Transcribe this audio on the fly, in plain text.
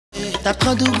T'as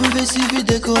W suivi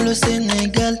d'école au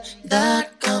Sénégal,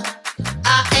 d'accord.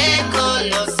 À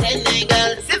école au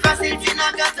Sénégal, c'est facile, tu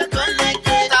n'as qu'à te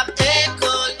connecter. Tape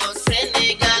école au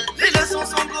Sénégal, les leçons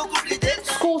sont beaucoup plus détaillées.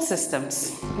 School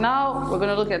systems. Now we're going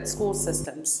to look at school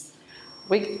systems.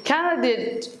 We kind of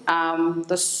did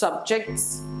the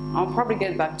subjects. I'll probably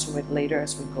get back to it later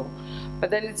as we go.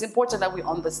 But then it's important that we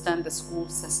understand the school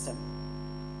system.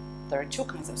 There are two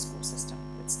kinds of school system.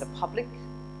 It's the public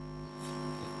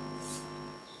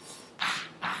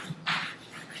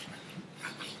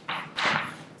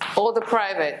or the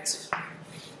private.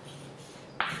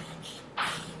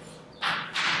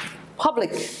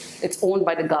 Public, it's owned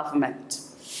by the government.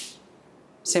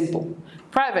 Simple.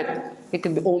 Private, it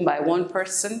can be owned by one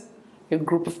person, a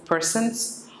group of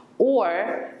persons,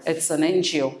 or it's an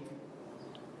NGO.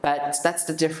 But that's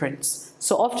the difference.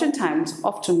 So oftentimes,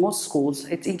 often most schools,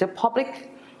 it's either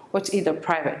public or it's either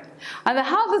private. And then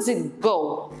how does it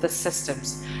go, the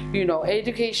systems? You know,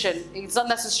 education, it's not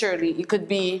necessarily, it could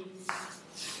be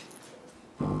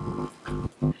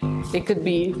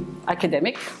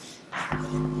academic.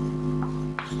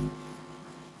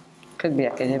 Could be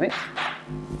academic.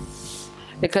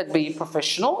 It could be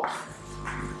professional.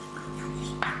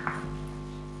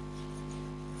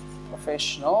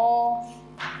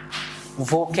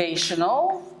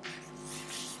 Vocational.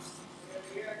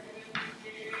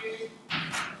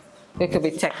 It could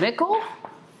be technical.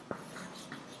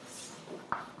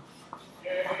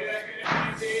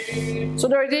 So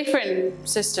there are different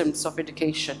systems of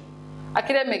education.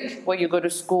 Academic, where you go to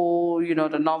school, you know,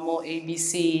 the normal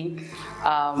ABC,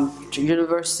 to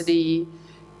university,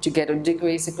 to get a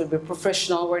degree. It could be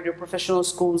professional, where there are professional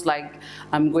schools like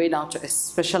going out to a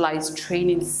specialized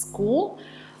training school.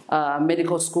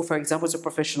 Medical school, for example, is a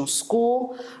professional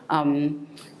school.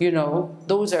 You know,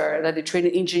 those are that they train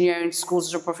in engineering schools,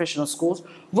 those are professional schools.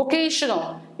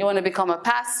 Vocational, you want to become a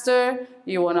pastor,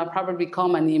 you want to probably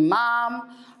become an imam,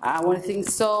 I want to think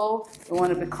so, you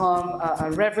want to become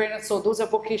a reverend. So those are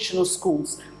vocational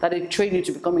schools that they train you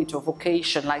to become into a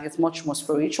vocation, like it's much more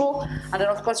spiritual. And then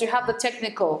of course you have the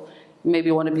technical. Maybe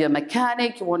you want to be a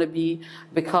mechanic, you want to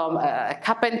become a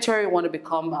carpenter, you want to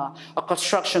become a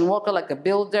construction worker, like a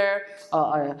builder,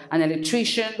 an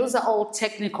electrician. Those are all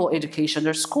technical education.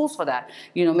 There's schools for that.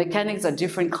 You know, mechanics are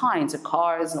different kinds of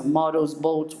cars, models,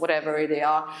 boats, whatever they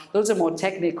are. Those are more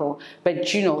technical.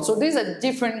 But you know, so these are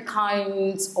different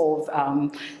kinds of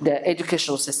the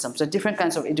educational systems, the different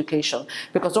kinds of education.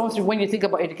 Because when you think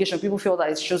about education, people feel that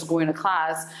it's just going to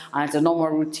class and it's a normal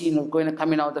routine of going and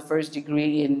coming out with the first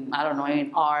degree in, I don't know,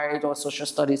 in art or social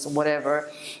studies or whatever,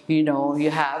 you know, you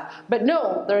have. But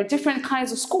no, there are different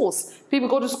kinds of schools. People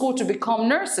go to school to become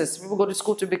nurses. People go to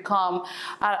school to become,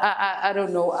 I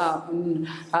don't know,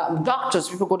 doctors.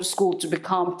 People go to school to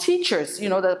become teachers. You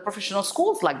know, there are professional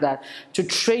schools like that to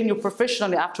train you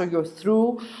professionally after you're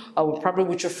through, probably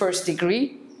with your first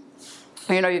degree.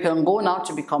 You know, you can go now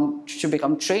to become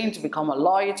trained, to become a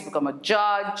lawyer, to become a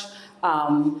judge.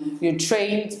 You're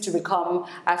trained to become,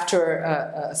 after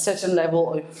a certain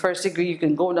level of first degree, you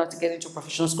can go now to get into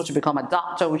professional school to become a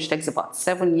doctor, which takes about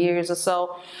 7 years or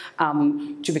so,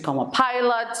 to become a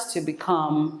pilot, to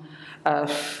become,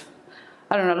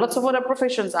 I don't know, lots of other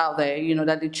professions out there, you know,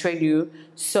 that they train you.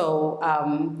 So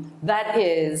that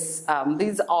is,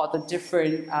 these are the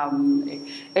different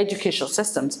educational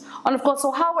systems. And of course,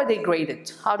 so how are they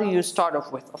graded? How do you start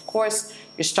off with? Of course,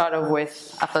 you start off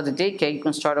with, after the daycare, you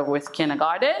can start off with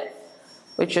kindergarten,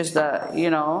 which is the, you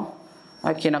know,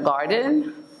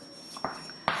 kindergarten.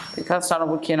 You can start off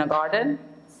with kindergarten,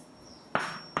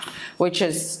 which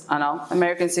is, I know,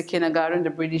 Americans say kindergarten,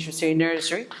 the British would say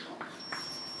nursery.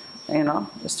 You know,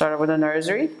 you start with a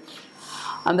nursery.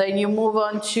 And then you move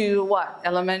on to what?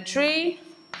 Elementary.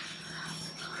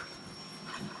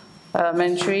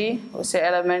 Elementary, we'll say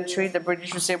elementary, the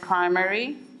British would say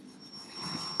primary.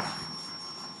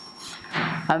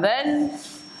 And then,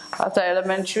 after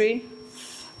elementary,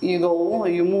 you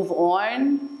move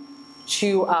on to,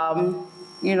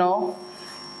 you know,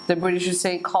 the British would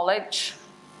say college.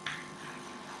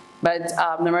 But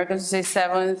the Americans would say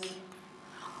 7th.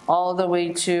 All the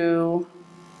way to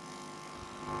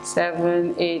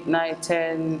 7, 8, 9,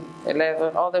 10,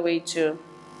 11, all the way to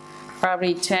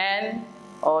probably 10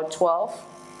 or 12.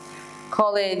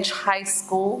 College, high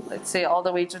school, let's say all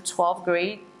the way to 12th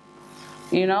grade,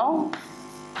 you know,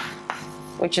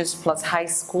 which is plus high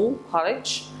school,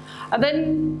 college. And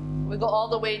then we go all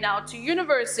the way now to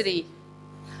university.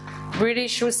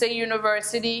 British would say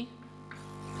university.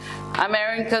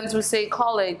 Americans would say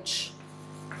college.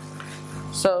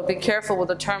 So be careful with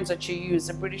the terms that you use.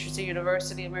 The British would say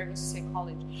university, Americans would say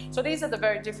college. So these are the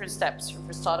very different steps. If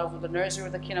we start off with the nursery or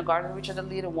the kindergarten, which are the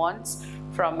little ones,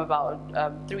 from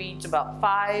about 3 to about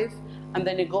 5. And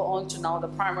then you go on to now the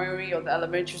primary or the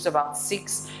elementary is about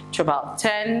 6 to about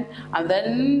 10. And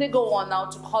then they go on now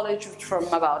to college from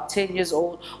about 10 years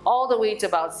old all the way to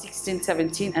about 16,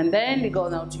 17. And then they go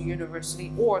now to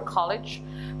university or college,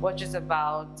 which is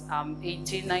about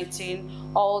 18, 19,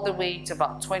 all the way to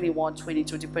about 21,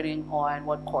 22, depending on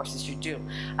what courses you do.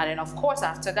 And then of course,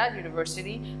 after that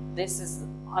university, this is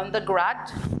undergrad,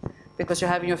 because you're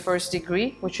having your first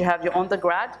degree, which you have your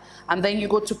undergrad, and then you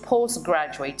go to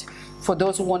postgraduate for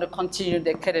those who want to continue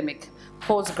the academic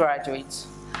postgraduate.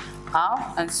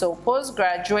 And so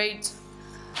postgraduate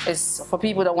is for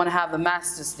people that want to have a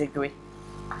master's degree,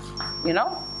 you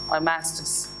know, a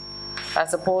master's.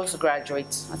 That's a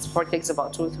postgraduate. That's what takes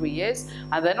about 2 or 3 years.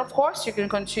 And then of course you can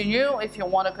continue if you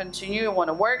want to continue, you want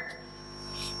to work,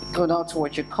 go down to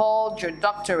what you call your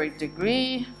doctorate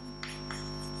degree.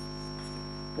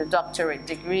 Your doctorate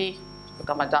degree to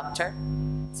become a doctor.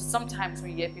 So sometimes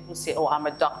we hear people say, oh, I'm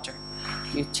a doctor.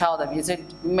 You tell them, is it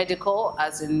medical,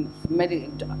 as in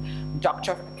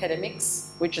doctor of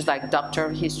academics, which is like doctor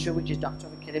of history, which is doctor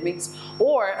of academics,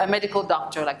 or a medical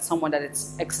doctor, like someone that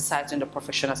is exercising the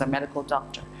profession as a medical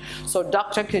doctor. So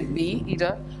doctor could be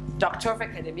either doctor of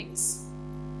academics,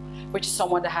 which is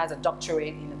someone that has a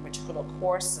doctorate in a particular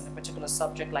course, in a particular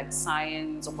subject like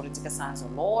science or political science or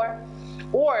law,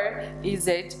 or is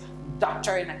it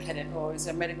doctor in academic, or is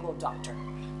it a medical doctor?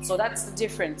 So that's the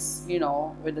difference, you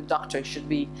know, with the doctor. You should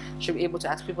be able to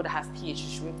ask people that have PhD, you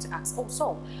should be able to ask, oh,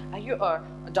 so are you a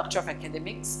doctor of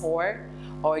academics or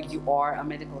you are a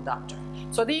medical doctor?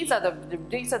 So these are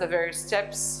the various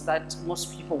steps that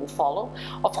most people will follow.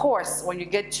 Of course, when you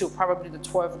get to probably the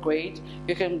 12th grade,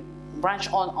 you can branch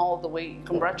on all the way, you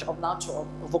can branch up now to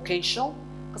a vocational.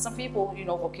 Because some people, you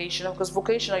know, vocational, because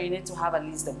vocational you need to have at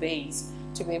least a base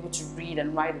to be able to read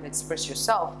and write and express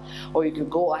yourself. Or you could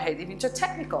go ahead even to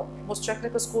technical. Most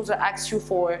technical schools will ask you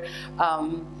for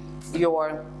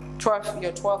your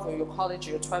 12 or your college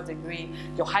or your 12th degree,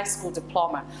 your high school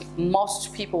diploma.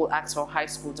 Most people will ask for a high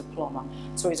school diploma.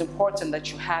 So it's important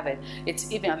that you have it.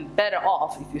 It's even better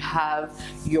off if you have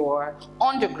your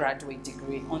undergraduate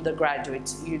degree.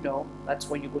 Undergraduate, you know, that's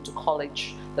when you go to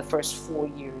college the first 4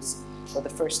 years. For the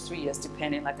first 3 years,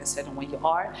 depending, like I said, on where you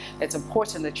are. It's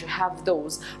important that you have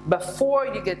those before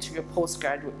you get to your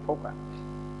postgraduate program.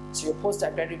 So your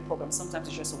postgraduate program, sometimes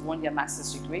it's just a 1-year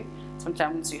master's degree.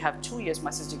 Sometimes you have 2 years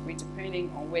master's degree, depending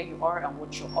on where you are and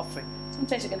what you're offering.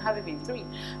 Sometimes you can have it in 3.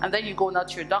 And then you go now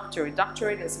to your doctorate.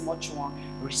 Doctorate is much more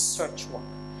research work.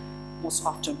 Most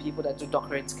often people that do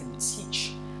doctorates can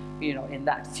teach, you know, in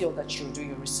that field that you're doing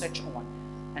your research on.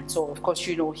 And so, of course,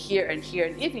 you know, here and here,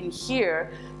 and even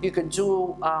here, you can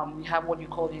do, you have what you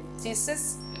call your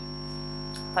thesis,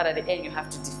 but at the end you have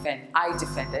to defend. I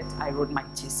defended, I wrote my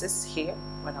thesis here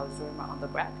when I was doing my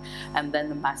undergrad, and then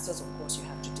the master's, of course, you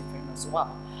have to defend as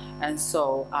well. And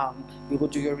so, you go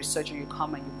do your research and you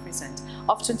come and you present.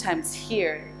 Oftentimes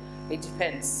here, it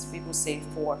depends. People say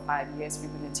 4 or 5 years,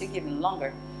 people can take even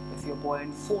longer if you're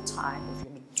going full-time, if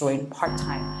you're doing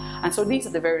part-time. And so these are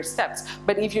the various steps.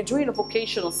 But if you're doing a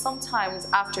vocational, sometimes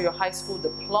after your high school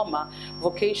diploma,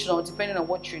 vocational, depending on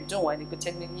what you're doing, it could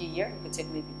take maybe a year, it could take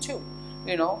maybe 2.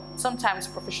 You know, sometimes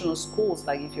professional schools,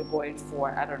 like if you're going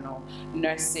for, I don't know,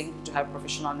 nursing, to have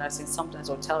professional nursing, sometimes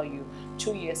they'll tell you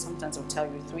 2 years, sometimes they'll tell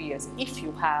you 3 years. If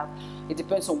you have, it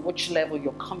depends on which level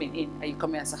you're coming in. Are you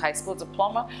coming as a high school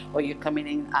diploma, or you're coming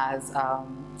in as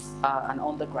an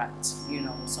undergrad, you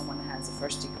know, someone that has a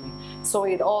first degree. So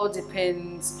it all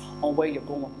depends on where you're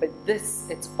going. But this,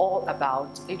 it's all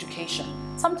about education.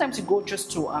 Sometimes you go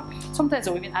just to, sometimes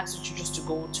they will even ask you just to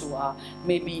go to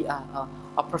maybe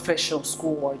a professional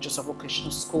school or just a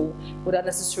vocational school without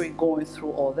necessarily going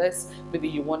through all this. Maybe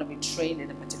you want to be trained in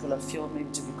a particular field,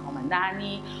 maybe to become a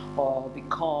nanny or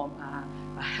become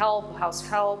a house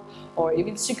help, or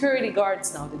even security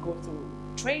guards now, they go through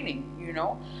training, you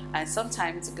know, and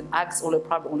sometimes you can ask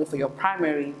probably only for your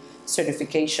primary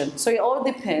certification. So it all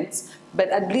depends, but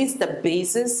at least the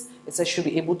basis is that you should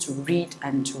be able to read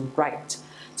and to write.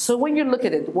 So when you look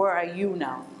at it, where are you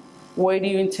now? Where do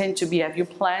you intend to be? Have you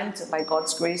planned, by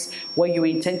God's grace, where you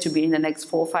intend to be in the next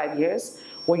 4 or 5 years?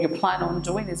 What you plan on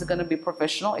doing? Is it going to be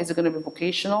professional? Is it going to be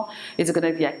vocational? Is it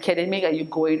going to be academic? Are you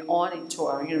going on into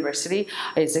our university?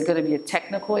 Is it going to be a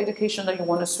technical education that you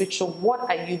want to switch to? What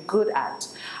are you good at?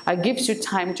 It gives you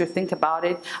time to think about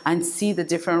it and see the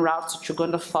different routes that you're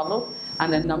going to follow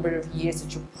and the number of years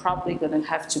that you're probably going to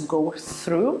have to go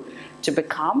through to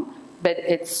become. But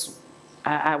it's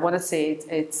I want to say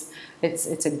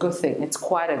it's a good thing. It's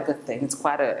quite a good thing. It's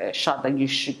quite a shot that you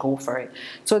should go for it.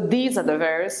 So these are the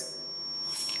various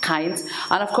kinds.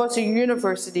 And of course, in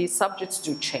university, subjects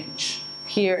do change.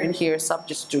 Here and here,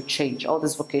 subjects do change. All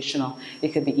this vocational.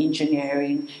 It could be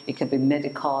engineering, it could be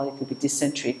medical, it could be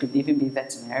dysentery, it could even be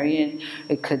veterinarian,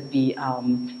 it could be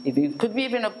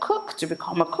even a cook, to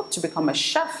become a cook, to become a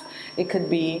chef. It could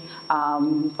be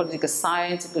political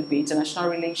science, it could be international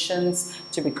relations,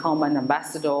 to become an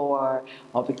ambassador or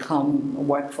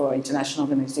work for international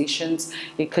organizations.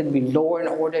 It could be law and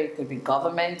order, it could be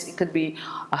government, it could be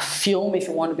a film if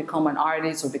you want to become an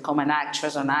artist or become an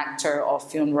actress, an actor or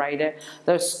film writer.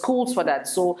 There's schools for that.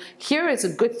 So here is a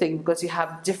good thing because you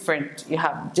have different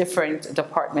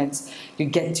departments. You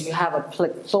have a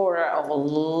plethora of a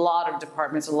lot of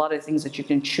departments, a lot of things that you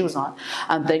can choose on,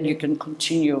 and then you can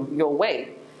continue your way.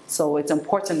 So it's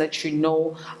important that you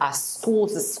know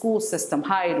schools, the school system,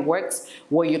 how it works,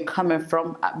 where you're coming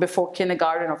from. Before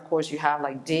kindergarten, of course, you have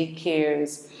like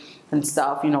daycares and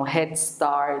stuff, Head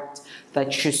Start,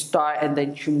 that you start and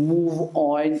then you move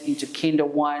on into Kinder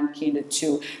 1, Kinder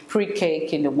 2, pre-K,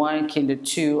 Kinder 1, Kinder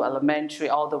 2, elementary,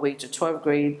 all the way to 12th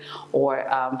grade or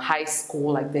high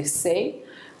school, like they say.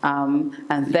 And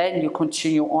then you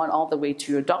continue on all the way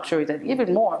to your doctorate, and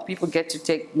even more. People get to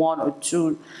take 1 or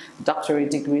 2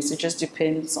 doctorate degrees. It just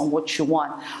depends on what you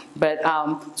want. But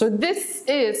so this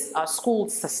is our school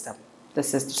system.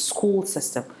 This is the school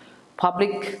system,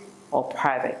 public or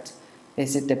private.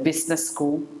 Is it the business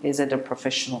school? Is it a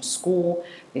professional school?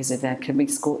 Is it an academic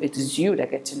school? It is you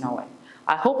that get to know it.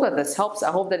 I hope that this helps.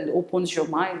 I hope that it opens your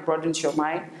mind, broadens your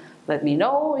mind. Let me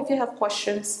know if you have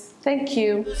questions. Thank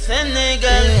you.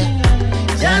 Senegal.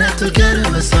 Jana tugaru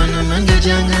masona manga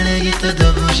jangale gita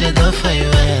do bouge do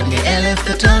faywa. Nga élèves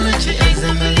te tolo ci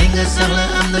examen li nga soxla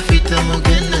am na fi tamu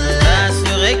gëna.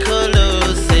 Sur école